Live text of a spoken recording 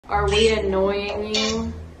Are we annoying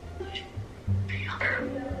you?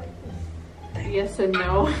 Yes and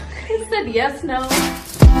no. I said yes, no.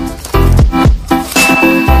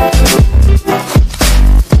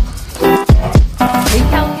 Hey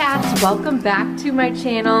Kel Kats, welcome back to my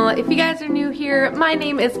channel. If you guys are new here, my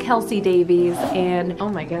name is Kelsi Davies and oh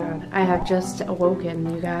my god, I have just awoken,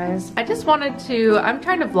 you guys. I just wanted to, I'm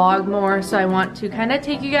trying to vlog more, so I want to kind of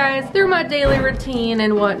take you guys through my daily routine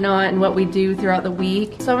and whatnot and what we do throughout the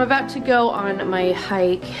week. So I'm about to go on my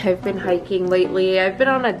hike. I've been hiking lately. I've been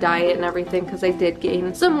on a diet and everything because I did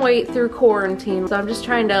gain some weight through quarantine. So I'm just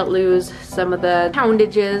trying to lose some of the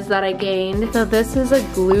poundages that I gained. So this is a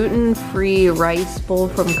gluten-free rice bowl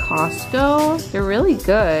from Costco. They're really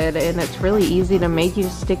good and it's really easy to make. You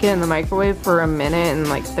just stick it in the microwave for a minute and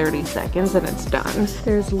like 30 seconds and it's done.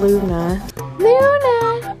 There's Luna.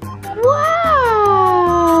 Luna!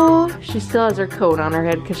 Wow! She still has her coat on her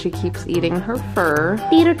head because she keeps eating her fur.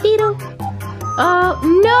 Tito, Tito. Oh,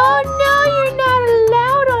 no, you're not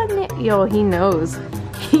allowed on there. Yo, he knows.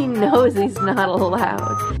 He knows he's not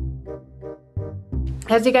allowed.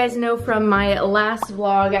 As you guys know from my last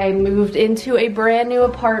vlog, I moved into a brand new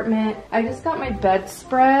apartment. I just got my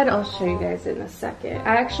bedspread. I'll show you guys in a second.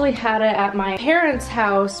 I actually had it at my parents'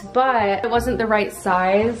 house, but it wasn't the right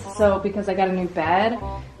size, so because I got a new bed.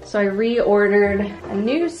 So I reordered a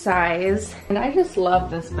new size, and I just love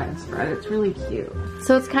this bedspread. It's really cute.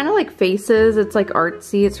 So it's kind of like faces. It's like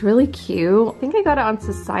artsy. It's really cute. I think I got it on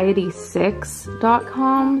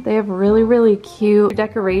society6.com. They have really, really cute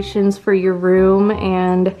decorations for your room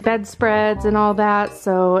and bedspreads and all that.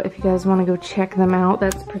 So if you guys want to go check them out,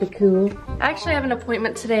 that's pretty cool. I actually have an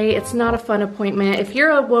appointment today. It's not a fun appointment. If you're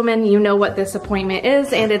a woman, you know what this appointment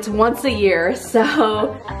is, and it's once a year,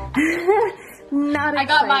 so... Not I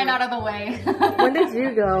got mine out of the way. When did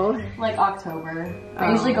you go? Like October.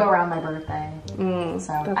 I usually go around my birthday.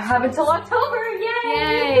 So I have until October,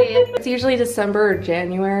 yay! It's usually December or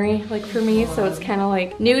January, like for me, so it's kind of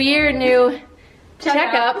like new year, new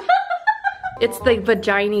checkup. It's the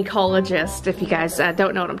vaginecologist, if you guys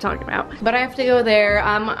don't know what I'm talking about. But I have to go there.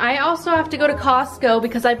 I also have to go to Costco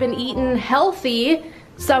because I've been eating healthy.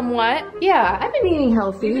 Somewhat. Yeah, I've been eating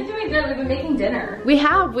healthy. We've been doing good. We've been making dinner. We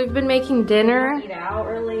have. We've been making dinner. Eat out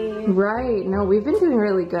early. Right. No, we've been doing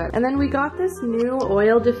really good. And then we got this new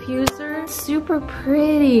oil diffuser. Super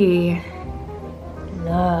pretty.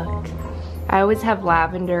 Look. I always have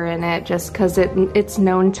lavender in it just because it's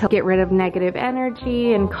known to get rid of negative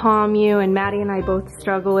energy and calm you, and Mady and I both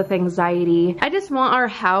struggle with anxiety. I just want our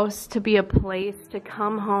house to be a place to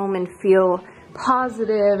come home and feel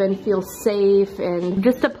positive and feel safe and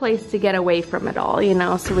just a place to get away from it all, you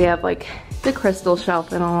know? So we have like the crystal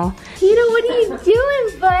shelf and all. Tito, what are you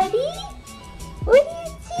doing, buddy? What are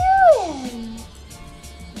you doing?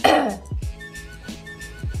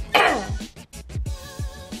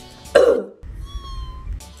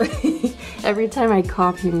 Every time I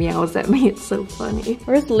cough, he meows at me. It's so funny.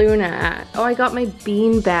 Where's Luna at? Oh, I got my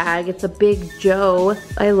bean bag. It's a big Joe.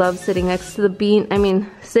 I love sitting next to the bean. I mean,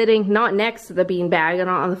 sitting not next to the bean bag and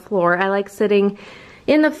not on the floor. I like sitting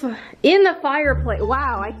in the fireplace.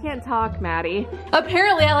 Wow, I can't talk, Mady.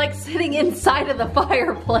 Apparently, I like sitting inside of the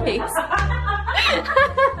fireplace.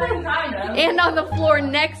 And on the floor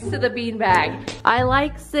next to the bean bag. I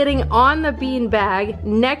like sitting on the bean bag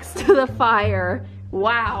next to the fire.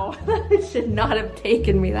 Wow, that should not have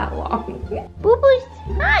taken me that long. Boo Boo,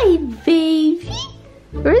 hi, baby.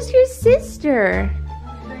 Where's your sister?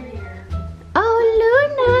 Right here.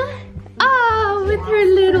 Oh, Luna. Oh, with her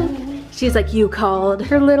little... She's like, you called.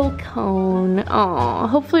 Her little cone. Oh,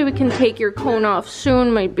 hopefully we can take your cone off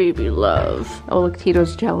soon, my baby love. Oh, look,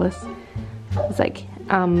 Tito's jealous. It's like,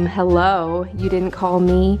 hello, you didn't call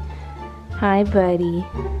me? Hi, buddy.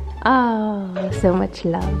 Oh, so much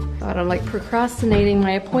love. God, I'm like procrastinating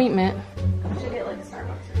my appointment. We should get like a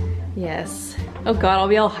Starbucks or something. Yes. Oh God, I'll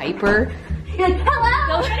be all hyper. Hello,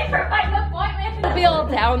 I'm ready for my appointment. I'll be all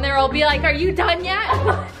down there. I'll be like, are you done yet?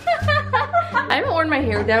 I haven't worn my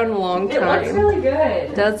hair down in a long time. It looks really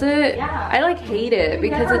good. Does it? Yeah. I like hate it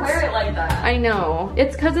because never it's... wear it like that. I know.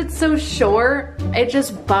 It's because it's so short. It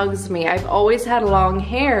just bugs me. I've always had long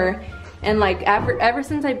hair. And like ever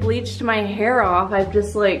since I bleached my hair off, I've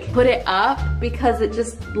just like put it up because it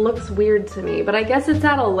just looks weird to me. But I guess it's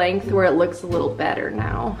at a length where it looks a little better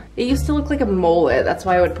now. It used to look like a mullet. That's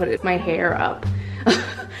why I would put my hair up.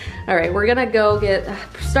 All right, we're gonna go get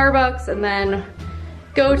Starbucks and then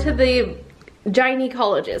go to the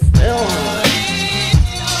gynecologist.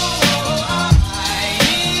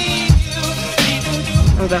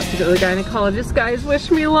 I'm about to go to the gynecologist, guys.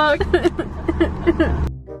 Wish me luck.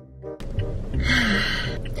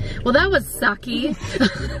 Well, that was sucky.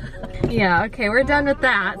 Yeah, okay, we're done with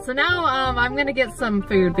that. So now I'm gonna get some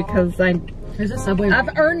food because there's a Subway.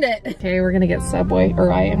 I've earned it. Okay, we're gonna get Subway,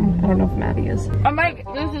 or I am. I don't know if Maddie is. I'm like,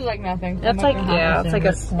 this is like nothing. That's like, yeah, it's like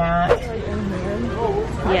a snack.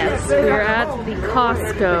 Yes, we're at the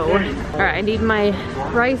Costco. All right, I need my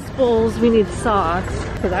rice bowls. We need socks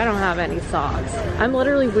because I don't have any socks. I'm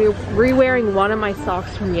literally re-wearing one of my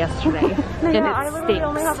socks from yesterday, and it I literally stinks.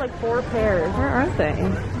 only have like 4 pairs. Where are they?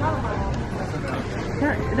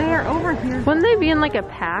 They are over here. Wouldn't they be in like a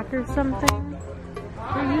pack or something?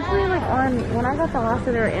 They're usually like on, when I got the last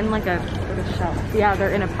one, they're in like a shelf. Yeah, they're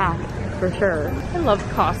in a pack for sure. I love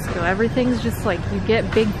Costco. Everything's just like, you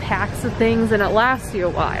get big packs of things and it lasts you a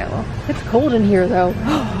while. It's cold in here though.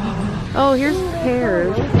 Oh, here's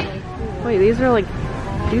pears. Wait, these are like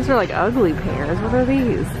ugly pears. What are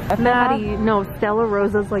these? Maddie, no, Stella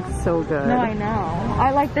Rosa's like so good. No, I know. I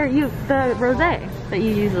like the rosé that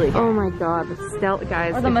you usually get. Oh my god, Stella,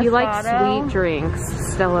 guys, Or the if you like Moscato. sweet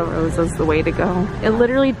drinks, Stella Rosa's the way to go. It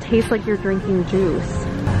literally tastes like you're drinking juice.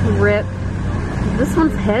 Rip. This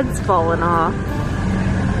one's head's falling off.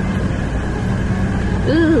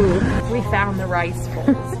 Ooh. We found the rice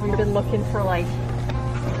bowls. We've been looking for like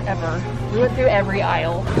ever. We went through every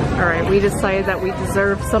aisle. Alright, we decided that we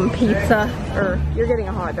deserve some pizza. Or, you're getting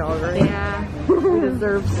a hot dog, right? Yeah. We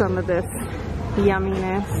deserve some of this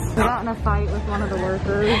yumminess. We got in a fight with one of the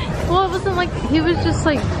workers. Well, it wasn't like, he was just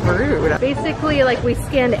like rude. Basically, like we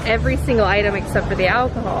scanned every single item except for the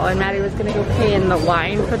alcohol, and Maddie was gonna go pay in the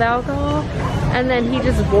line for the alcohol, and then he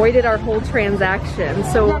just voided our whole transaction.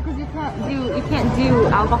 So Yeah, because you can't do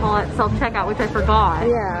alcohol at self-checkout, which I forgot.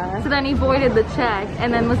 yeah. So then he voided the check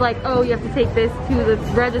and then was like, oh, you have to take this to the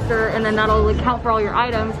register and then that'll like count for all your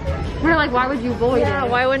items. We were like, why would you void Yeah,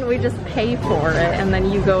 it? why wouldn't we just pay for it and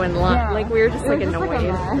then you go and lunch? Yeah. Like we were just It like was just like a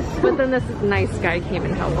annoyed. mess. But then this nice guy came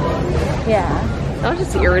and helped us. Yeah. That was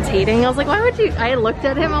just irritating. I was like, why would you? I looked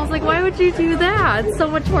at him. I was like, why would you do that? It's so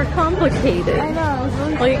much more complicated. I know, it was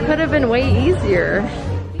really Like it could have been way easier.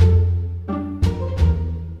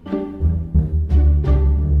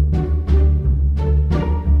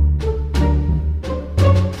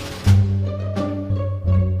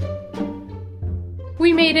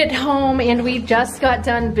 We made it home and we just got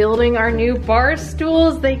done building our new bar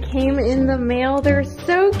stools. They came in the mail. They're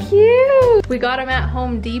so cute. We got them at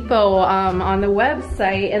Home Depot on the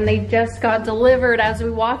website and they just got delivered as we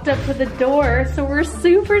walked up to the door. So we're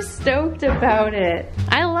super stoked about it.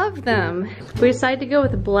 I love them. We decided to go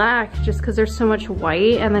with black just because there's so much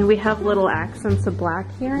white, and then we have little accents of black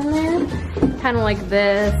here and there. Kind of like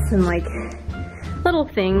this and like little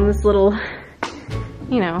things, little,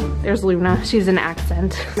 you know, there's Luna. She's an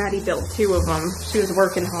accent. Maddie built 2 of them. She was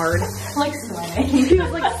working hard. like sweating. She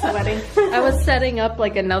was like sweating. I was setting up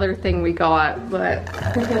like another thing we got, but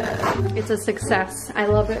it's a success. I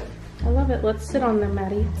love it. I love it. Let's sit on them,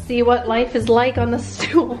 Maddie. See what life is like on the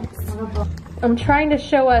stools. I'm trying to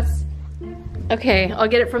show us. Okay, I'll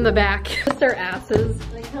get it from the back. It's their asses.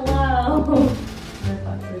 Like, hello.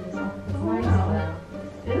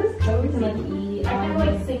 It is cozy. Like eat. I can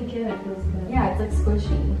like sink in. It feels good. Yeah, it's like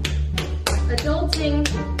squishy. Adulting.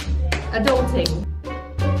 Adulting.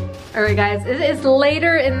 All right, guys, it is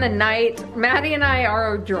later in the night. Maddie and I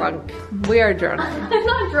are drunk. We are drunk. I'm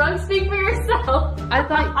not drunk, speak for yourself. I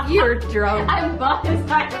thought you were drunk. I'm buzzed,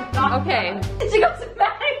 I'm not. Okay. She goes,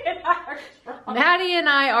 Maddie and I are drunk. Maddie and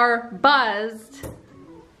I are buzzed.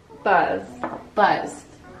 Buzzed. Buzzed.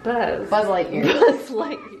 Buzz. Buzz Lightyear. Buzz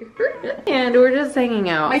Lightyear. And we're just hanging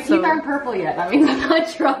out. My teeth aren't purple yet, that means I'm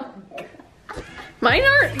not drunk. Mine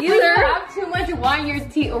aren't When you either. have too much wine, your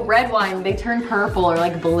teeth, or red wine, they turn purple or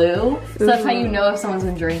like blue. So that's how you know if someone's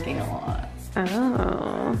been drinking a lot.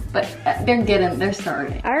 Oh. But they're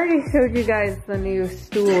starting. I already showed you guys the new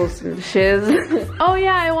stools and shiz. Oh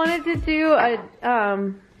yeah, I wanted to do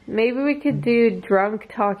a, maybe we could do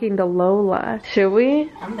drunk talking to Lola. Should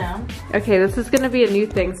we? I'm down. Okay, this is gonna be a new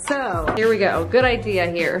thing. So, here we go. Good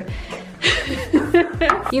idea here.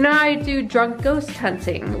 You know how I do drunk ghost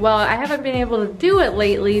hunting? Well, I haven't been able to do it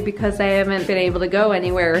lately because I haven't been able to go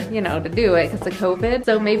anywhere, you know, to do it because of COVID.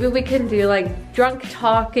 So maybe we can do like drunk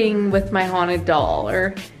talking with my haunted doll,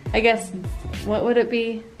 or I guess, what would it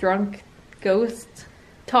be? Drunk ghost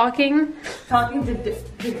talking? Talking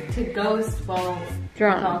to ghosts while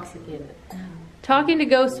Drunk. intoxicated. Talking to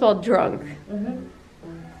ghosts while drunk.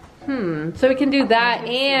 So we can do that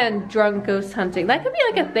and drunk ghost hunting. That could be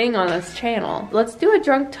like a thing on this channel. Let's do a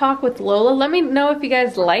drunk talk with Lola. Let me know if you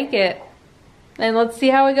guys like it. And let's see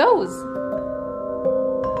how it goes.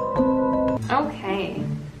 Okay.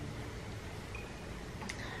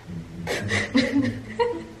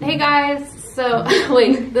 Hey guys, So,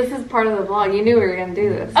 wait, this is part of the vlog. You knew we were gonna do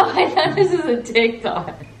this. Oh, I thought this was a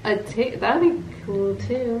TikTok. That'd be cool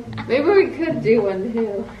too. Maybe we could do one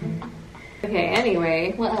too. Okay,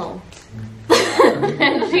 anyway. Well.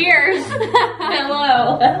 Cheers.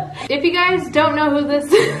 Hello. If you guys don't know who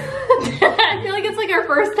this is, I feel like it's like our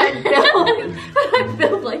first time filming. I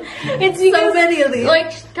feel like it's so many of these.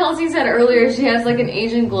 Like Kelsi said earlier, she has like an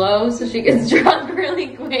Asian glow, so she gets drunk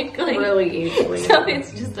really quickly. Really easily. So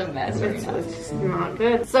it's just a mess right now. It's just not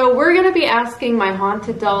good. So we're gonna be asking my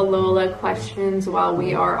haunted doll Lola questions while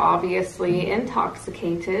we are obviously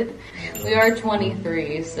intoxicated. We are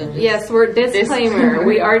 23, so yes, we're disclaimer.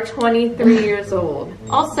 We are 23 years old.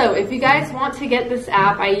 Also, if you guys want to get this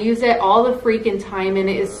app, I use it all the freaking time and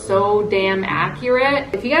it is so damn accurate.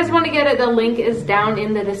 If you guys want to get it, the link is down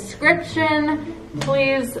in the description.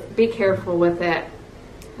 Please be careful with it.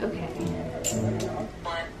 Okay.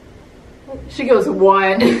 She goes,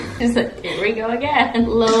 what? She's like, here we go again.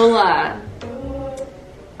 Lola.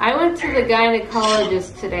 I went to the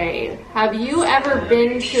gynecologist today. Have you ever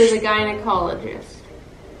been to the gynecologist?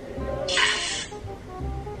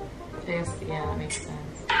 Yeah, that makes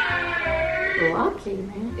sense. Lucky,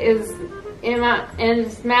 man. Is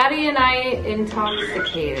Mady and I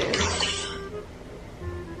intoxicated?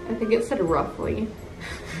 I think it said roughly.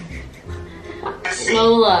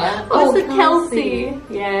 Lola. Oh, it's Kelsi.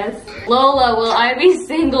 Yes. Lola, will I be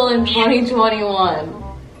single in 2021?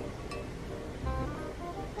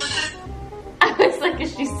 I was like,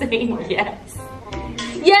 is she saying yes?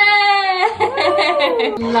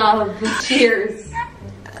 Yay! Love. Cheers.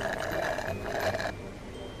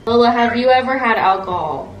 Lola, have you ever had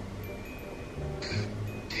alcohol?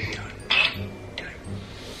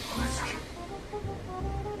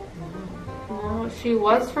 No, she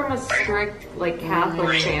was from a strict, like,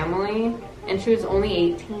 Catholic family, and she was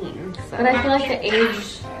only 18. So. But I feel like the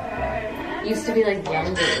age used to be, like,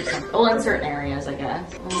 younger or something. Well, in certain areas, I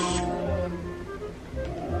guess.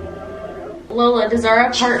 Lola, does our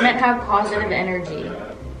apartment have positive energy?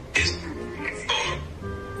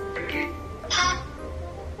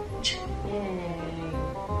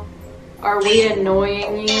 Are we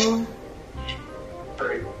annoying you?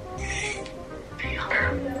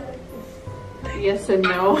 Yes and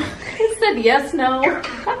no. I said yes, no.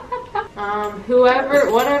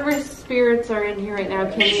 Whatever spirits are in here right now,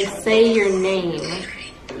 can you say your name?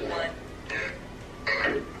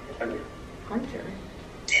 Hunter.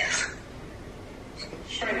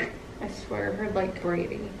 I swear I heard like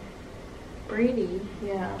Brady. Brady?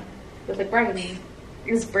 Yeah. It was like Brady.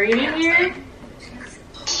 Is Brady here?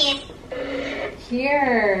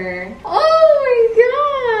 Here. Oh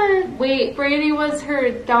my god! Wait, Brady was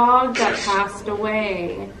her dog that passed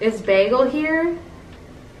away. Is Bagel here?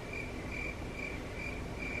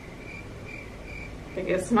 I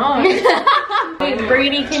guess not. Wait,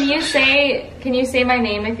 Brady, can you say my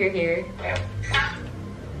name if you're here?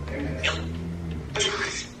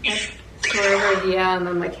 I swear I heard yeah, and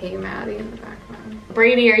then like hey Mady in the background.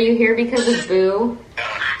 Brady, are you here because of Boo?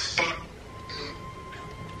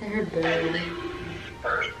 I heard Boo.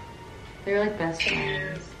 They're like best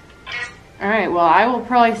friends. Alright, well I will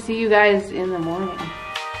probably see you guys in the morning.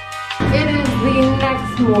 It is the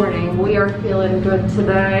next morning. We are feeling good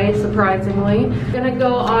today, surprisingly. Gonna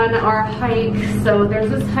go on our hike. So there's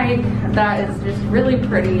this hike that is just really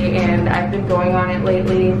pretty and I've been going on it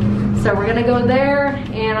lately. So we're gonna go there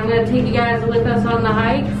and I'm gonna take you guys with us on the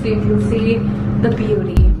hike so you can see the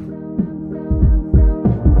beauty.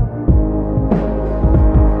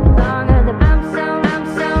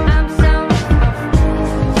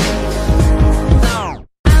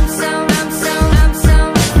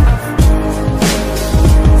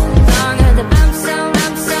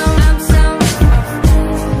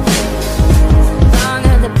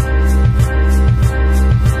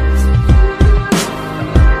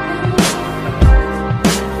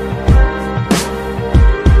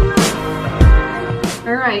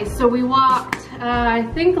 So we walked, I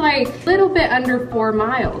think like a little bit under 4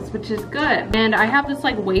 miles, which is good. And I have this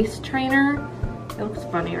like waist trainer. It looks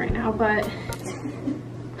funny right now, but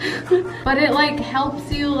but it like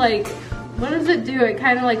helps you like, what does it do? It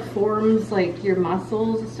kind of like forms like your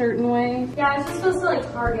muscles a certain way. Yeah, it's just supposed to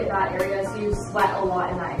like target that area so you sweat a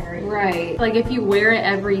lot in that area. Right. Like if you wear it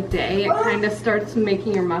every day, it kind of starts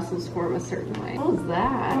making your muscles form a certain way. What was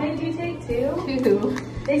that? How many did you take? 2? 2.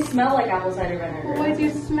 They smell like apple cider vinegar. Why do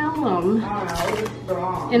you smell them? I don't know, it was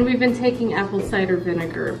wrong. And we've been taking apple cider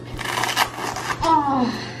vinegar. Oh.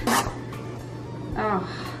 Oh.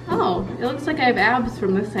 Oh, it looks like I have abs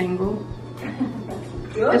from this angle.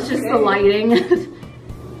 It's just the lighting.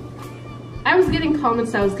 I was getting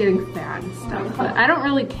comments that I was getting fat and stuff, but I don't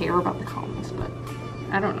really care about the comments, but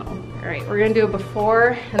I don't know. All right, we're gonna do it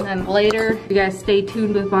before and then later. You guys stay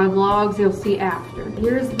tuned with my vlogs, you'll see after.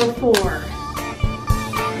 Here's before.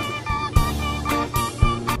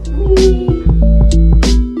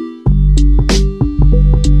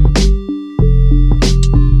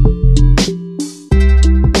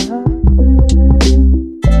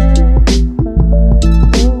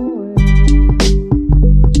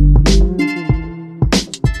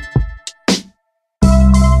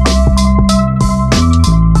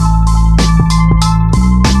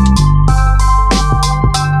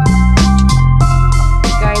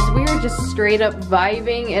 Straight up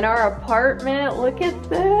vibing in our apartment. Look at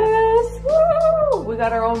this. Woo! We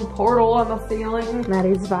got our own portal on the ceiling.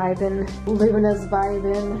 Maddie's vibing. Luna's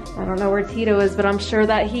vibing. I don't know where Tito is, but I'm sure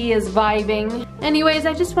that he is vibing. Anyways,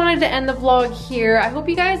 I just wanted to end the vlog here. I hope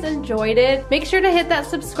you guys enjoyed it. Make sure to hit that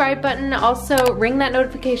subscribe button. Also, ring that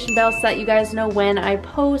notification bell so that you guys know when I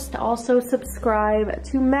post. Also, subscribe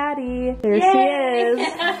to Maddie. There she is.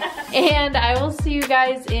 And I will see you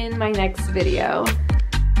guys in my next video.